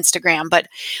LinkedIn and Instagram. But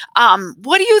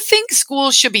what do you think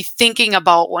schools should be thinking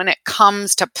about when it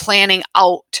comes to planning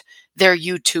out their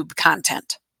YouTube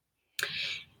content?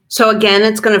 So again,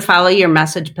 it's going to follow your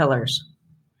message pillars.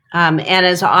 And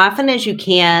as often as you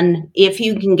can, if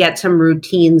you can get some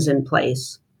routines in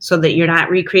place so that you're not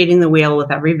recreating the wheel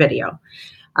with every video.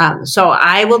 So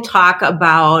I will talk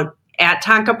about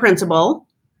 @Tonka Principal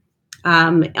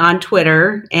on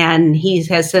Twitter, and he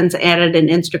has since added an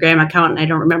Instagram account, and I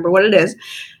don't remember what it is,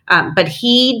 but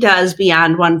he does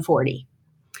Beyond 140.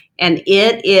 And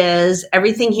it is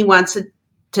everything he wants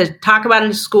to talk about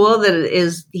in school that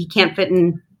is he can't fit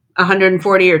in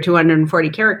 140 or 240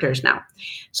 characters now.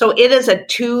 So it is a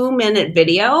 2-minute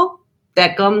video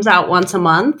that comes out once a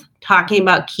month talking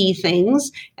about key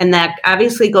things. And that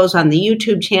obviously goes on the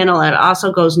YouTube channel. It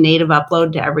also goes native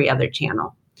upload to every other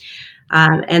channel.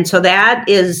 And so that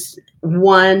is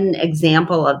one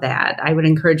example of that I would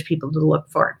encourage people to look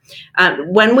for.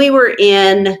 When we were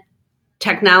in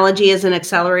technology as an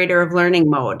accelerator of learning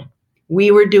mode, we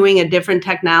were doing a different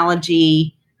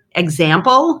technology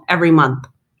example every month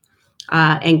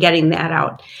and getting that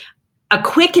out. A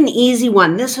quick and easy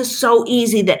one. This is so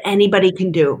easy that anybody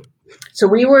can do. So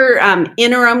we were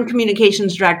interim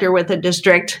communications director with a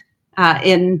district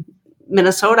in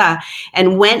Minnesota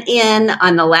and went in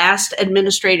on the last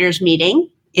administrators meeting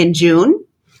in June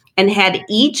and had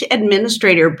each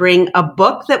administrator bring a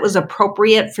book that was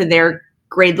appropriate for their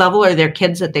grade level or their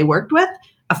kids that they worked with,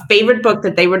 a favorite book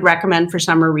that they would recommend for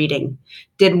summer reading.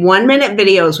 Did 1-minute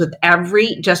videos with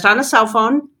just on a cell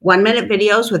phone, 1-minute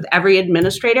videos with every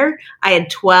administrator. I had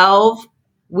 12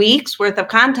 weeks worth of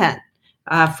content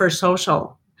for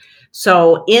social.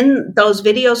 So those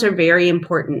videos are very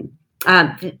important.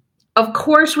 Of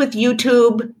course, with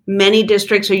YouTube, many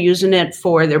districts are using it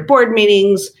for their board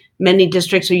meetings. Many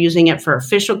districts are using it for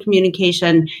official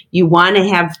communication. You want to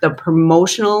have the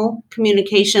promotional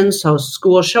communication, so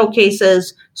school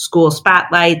showcases, school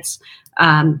spotlights.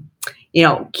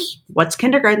 What's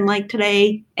kindergarten like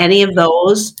today? Any of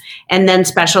those. And then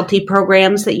specialty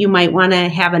programs that you might want to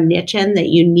have a niche in that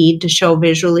you need to show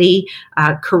visually,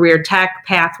 career tech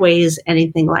pathways,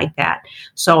 anything like that.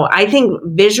 So I think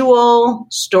visual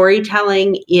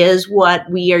storytelling is what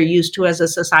we are used to as a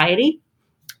society.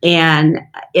 And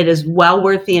it is well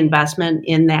worth the investment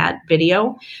in that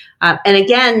video. And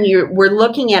again, we're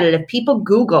looking at it. If people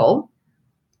Google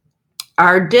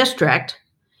our district,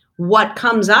 what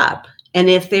comes up? And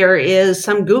if there is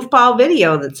some goofball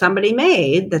video that somebody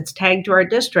made that's tagged to our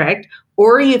district,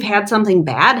 or you've had something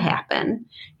bad happen,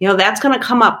 that's going to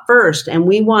come up first. And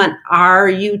we want our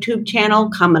YouTube channel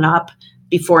coming up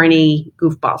before any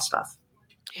goofball stuff.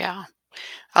 Yeah.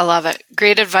 I love it.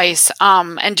 Great advice.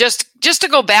 And just to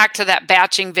go back to that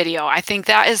batching video, I think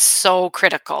that is so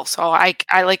critical. So I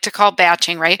like to call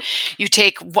batching, right? You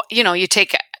take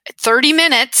 30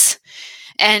 minutes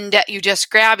and you just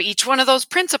grab each one of those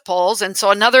principles. And so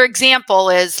another example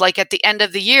is like at the end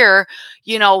of the year,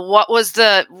 what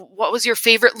was your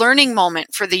favorite learning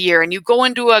moment for the year? And you go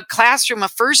into a classroom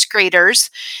of first graders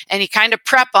and you kind of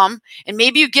prep them, and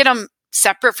maybe you get them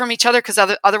separate from each other because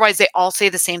otherwise they all say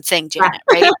the same thing, Janet,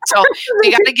 right? So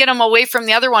you got to get them away from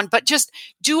the other one, but just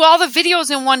do all the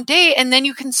videos in one day, and then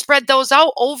you can spread those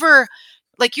out over,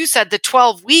 like you said, the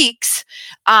 12 weeks,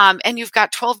 and you've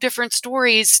got 12 different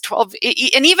stories,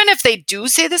 and even if they do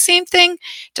say the same thing,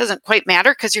 it doesn't quite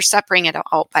matter because you're separating it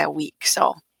out by a week.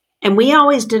 So, and we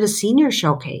always did a senior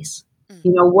showcase.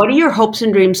 What are your hopes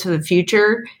and dreams for the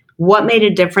future? What made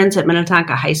a difference at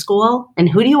Minnetonka High School? And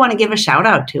who do you want to give a shout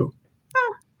out to?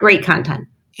 Great content.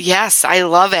 Yes, I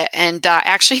love it. And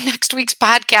actually, next week's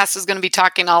podcast is going to be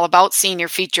talking all about senior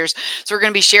features. So we're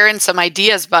going to be sharing some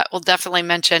ideas, but we'll definitely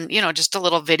mention, just a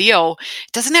little video.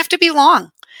 It doesn't have to be long,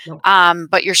 nope.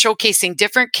 But you're showcasing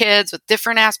different kids with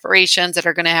different aspirations that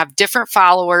are going to have different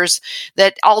followers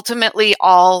that ultimately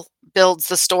all builds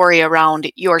the story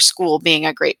around your school being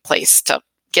a great place to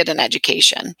get an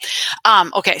education.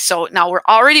 Okay, so now we're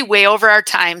already way over our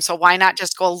time, so why not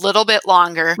just go a little bit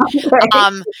longer?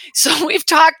 So we've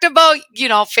talked about,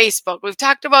 Facebook, we've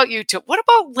talked about YouTube. What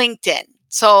about LinkedIn?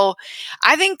 So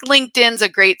I think LinkedIn's a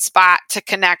great spot to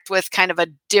connect with kind of a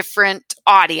different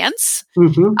audience.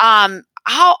 Mm-hmm.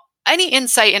 Any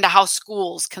insight into how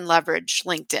schools can leverage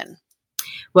LinkedIn?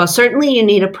 Well, certainly you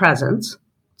need a presence,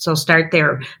 so start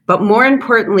there. But more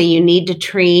importantly, you need to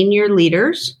train your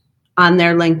leaders on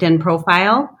their LinkedIn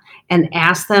profile and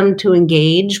ask them to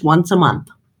engage once a month.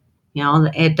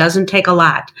 It doesn't take a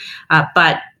lot,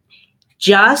 but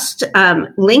just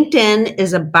LinkedIn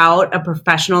is about a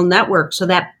professional network so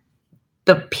that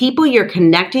the people you're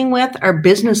connecting with are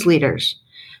business leaders.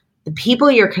 The people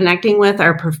you're connecting with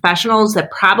are professionals that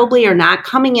probably are not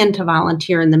coming in to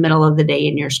volunteer in the middle of the day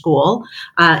in your school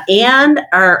and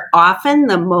are often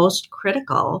the most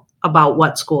critical about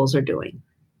what schools are doing.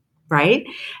 Right?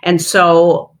 And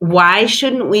so why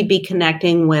shouldn't we be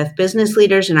connecting with business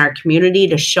leaders in our community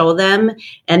to show them?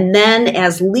 And then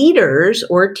as leaders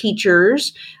or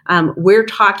teachers, we're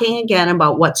talking again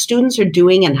about what students are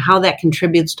doing and how that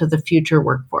contributes to the future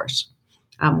workforce.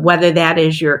 Whether that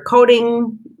is your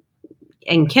coding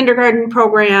and kindergarten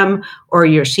program or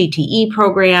your CTE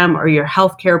program or your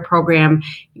healthcare program,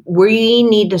 we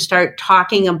need to start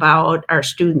talking about our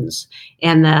students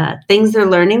and the things they're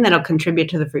learning that'll contribute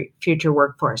to the future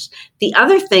workforce. The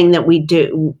other thing that we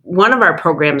do, one of our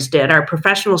programs did, our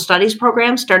professional studies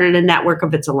program started a network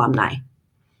of its alumni.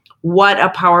 What a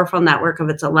powerful network of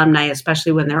its alumni,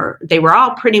 especially when they were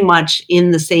all pretty much in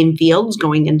the same fields,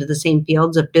 going into the same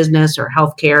fields of business or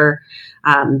healthcare,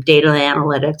 data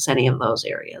analytics, any of those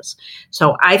areas.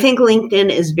 So I think LinkedIn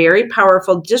is very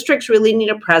powerful. Districts really need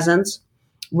a presence.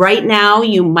 Right now,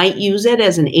 you might use it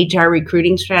as an HR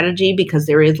recruiting strategy because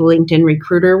there is LinkedIn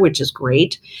Recruiter, which is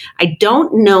great. I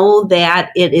don't know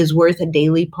that it is worth a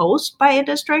daily post by a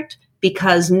district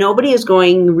because nobody is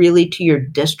going really to your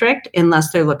district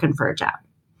unless they're looking for a job.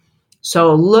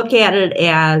 So look at it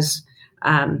as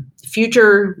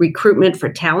future recruitment for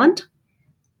talent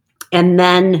and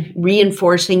then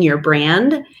reinforcing your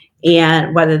brand,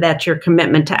 and whether that's your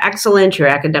commitment to excellence, your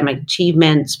academic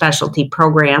achievement, specialty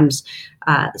programs,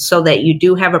 so that you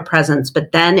do have a presence.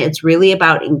 But then it's really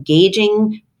about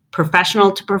engaging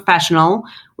professional to professional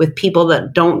with people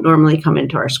that don't normally come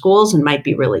into our schools and might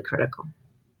be really critical.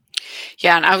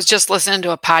 Yeah, and I was just listening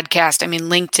to a podcast. I mean,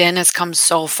 LinkedIn has come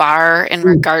so far in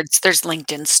regards. There's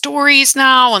LinkedIn stories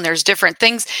now, and there's different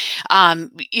things.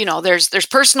 There's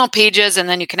personal pages, and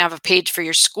then you can have a page for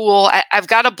your school. I've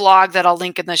got a blog that I'll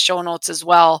link in the show notes as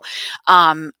well.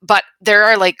 But there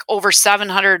are like over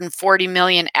 740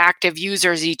 million active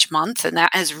users each month, and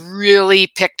that has really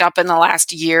picked up in the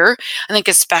last year. I think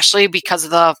especially because of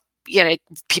the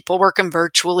people working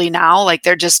virtually now, like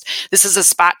this is a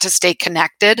spot to stay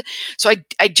connected. So I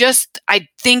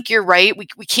think you're right.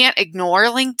 We can't ignore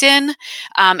LinkedIn.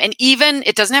 And even,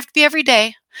 it doesn't have to be every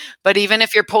day, but even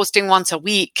if you're posting once a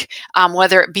week,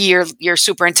 whether it be your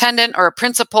superintendent or a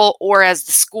principal or as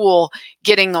the school,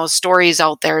 getting those stories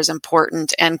out there is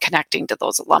important, and connecting to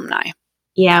those alumni.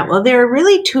 Yeah, well, there are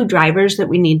really two drivers that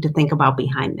we need to think about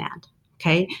behind that.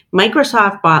 Okay.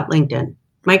 Microsoft bought LinkedIn.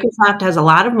 Microsoft has a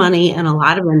lot of money and a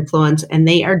lot of influence, and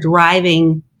they are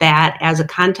driving that as a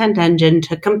content engine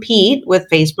to compete with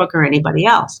Facebook or anybody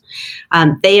else.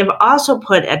 They have also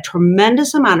put a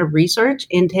tremendous amount of research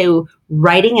into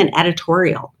writing an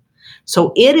editorial.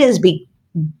 So it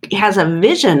has a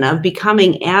vision of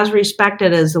becoming as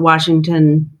respected as the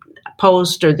Washington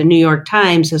Post or the New York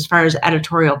Times as far as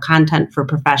editorial content for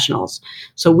professionals.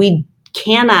 So we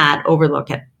cannot overlook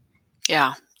it.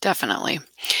 Yeah. Definitely.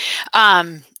 All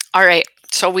right.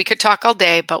 So we could talk all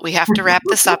day, but we have to wrap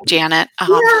this up, Janet.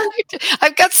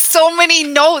 I've got so many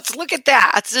notes. Look at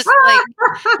that.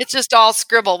 It's just all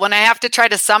scribble. When I have to try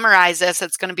to summarize this,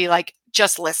 it's going to be like,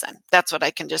 just listen. That's what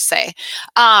I can just say.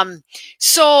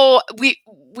 So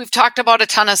we've talked about a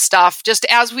ton of stuff. Just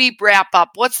as we wrap up,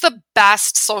 what's the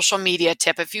best social media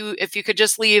tip? If you could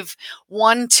just leave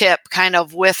one tip kind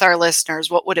of with our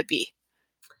listeners, what would it be?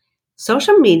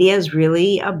 Social media is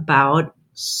really about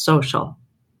social.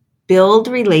 Build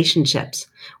relationships.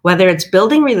 Whether it's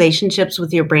building relationships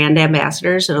with your brand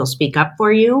ambassadors that'll speak up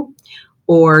for you,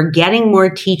 or getting more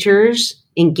teachers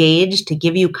engaged to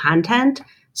give you content,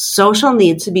 social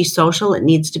needs to be social. It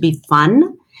needs to be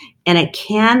fun. And it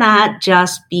cannot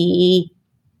just be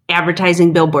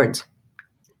advertising billboards.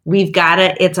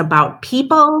 It's about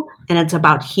people, and it's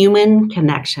about human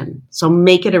connection. So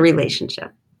make it a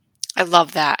relationship. I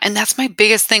love that. And that's my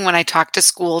biggest thing when I talk to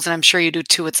schools, and I'm sure you do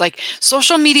too. It's like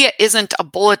social media isn't a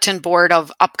bulletin board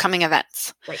of upcoming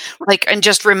events, right? And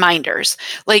just reminders.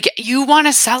 Like, you want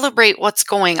to celebrate what's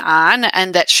going on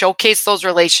and that showcase those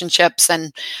relationships.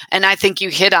 And I think you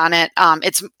hit on it.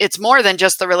 It's more than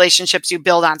just the relationships you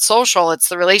build on social. It's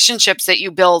the relationships that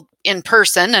you build in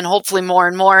person, and hopefully more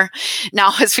and more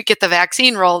now as we get the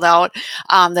vaccine rolled out,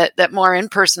 that more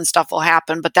in-person stuff will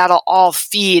happen, but that'll all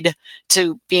feed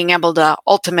to being able to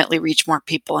ultimately reach more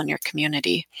people in your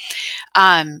community.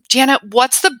 Janet,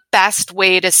 what's the best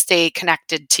way to stay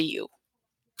connected to you?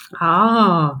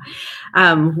 Well,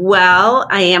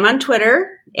 I am on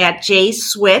Twitter at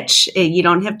JSwitch. You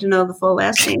don't have to know the full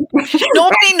last name.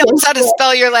 Nobody knows how to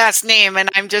spell your last name, and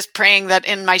I'm just praying that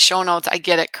in my show notes I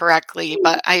get it correctly.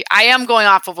 But I am going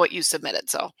off of what you submitted.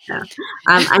 So yeah.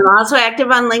 I'm also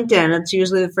active on LinkedIn. It's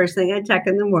usually the first thing I check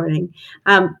in the morning.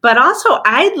 But also,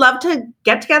 I'd love to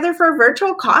get together for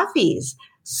virtual coffees.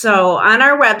 So on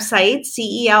our website,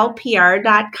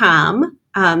 celpr.com,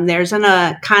 there's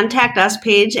a contact us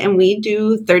page, and we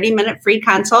do 30-minute free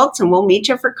consults, and we'll meet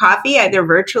you for coffee, either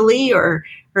virtually or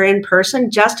in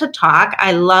person, just to talk.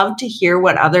 I love to hear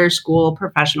what other school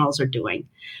professionals are doing,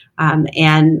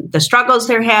 and the struggles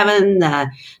they're having, the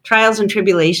trials and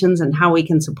tribulations, and how we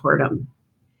can support them.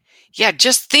 Yeah,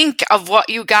 just think of what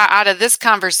you got out of this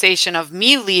conversation of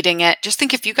me leading it. Just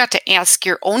think if you got to ask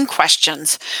your own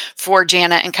questions for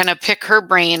Janet and kind of pick her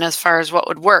brain as far as what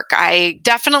would work. I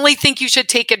definitely think you should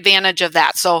take advantage of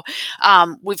that. So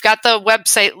we've got the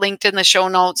website linked in the show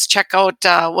notes. Check out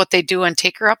what they do and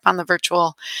take her up on the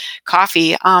virtual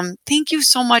coffee. Thank you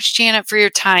so much, Janet, for your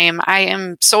time. I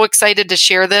am so excited to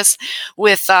share this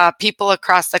with people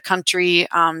across the country.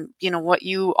 What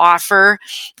you offer,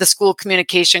 the school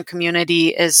communication community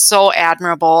is so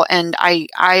admirable, and I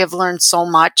have learned so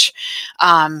much.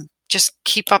 Just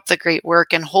keep up the great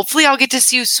work, and hopefully I'll get to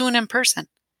see you soon in person.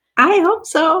 I hope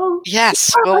so.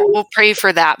 Yes, we'll pray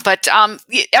for that. But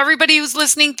everybody who's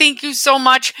listening, thank you so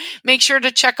much. Make sure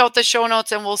to check out the show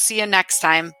notes, and we'll see you next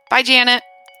time. Bye, Janet.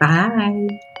 Bye.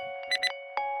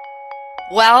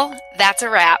 Well, that's a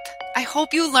wrap. I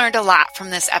hope you learned a lot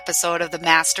from this episode of the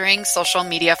Mastering Social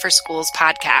Media for Schools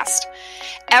podcast.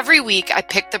 Every week, I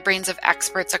pick the brains of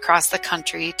experts across the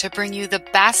country to bring you the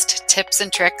best tips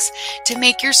and tricks to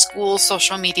make your school's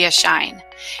social media shine.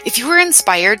 If you were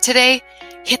inspired today,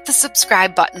 hit the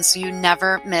subscribe button so you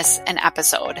never miss an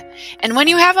episode. And when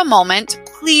you have a moment,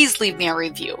 please leave me a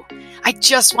review. I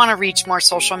just want to reach more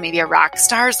social media rock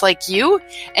stars like you,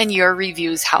 and your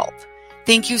reviews help.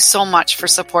 Thank you so much for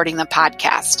supporting the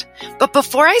podcast. But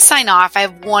before I sign off, I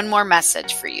have one more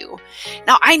message for you.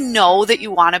 Now, I know that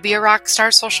you want to be a rock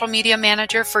star social media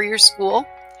manager for your school.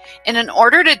 And in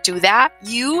order to do that,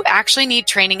 you actually need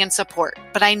training and support.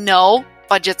 But I know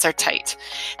budgets are tight.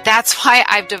 That's why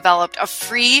I've developed a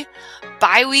free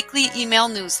bi-weekly email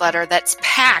newsletter that's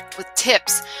packed with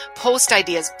tips, post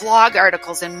ideas, blog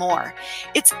articles, and more.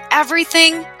 It's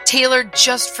everything tailored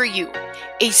just for you,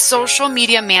 a social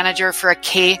media manager for a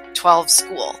K-12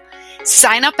 school.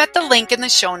 Sign up at the link in the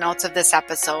show notes of this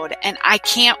episode, and I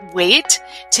can't wait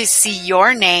to see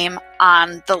your name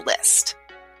on the list.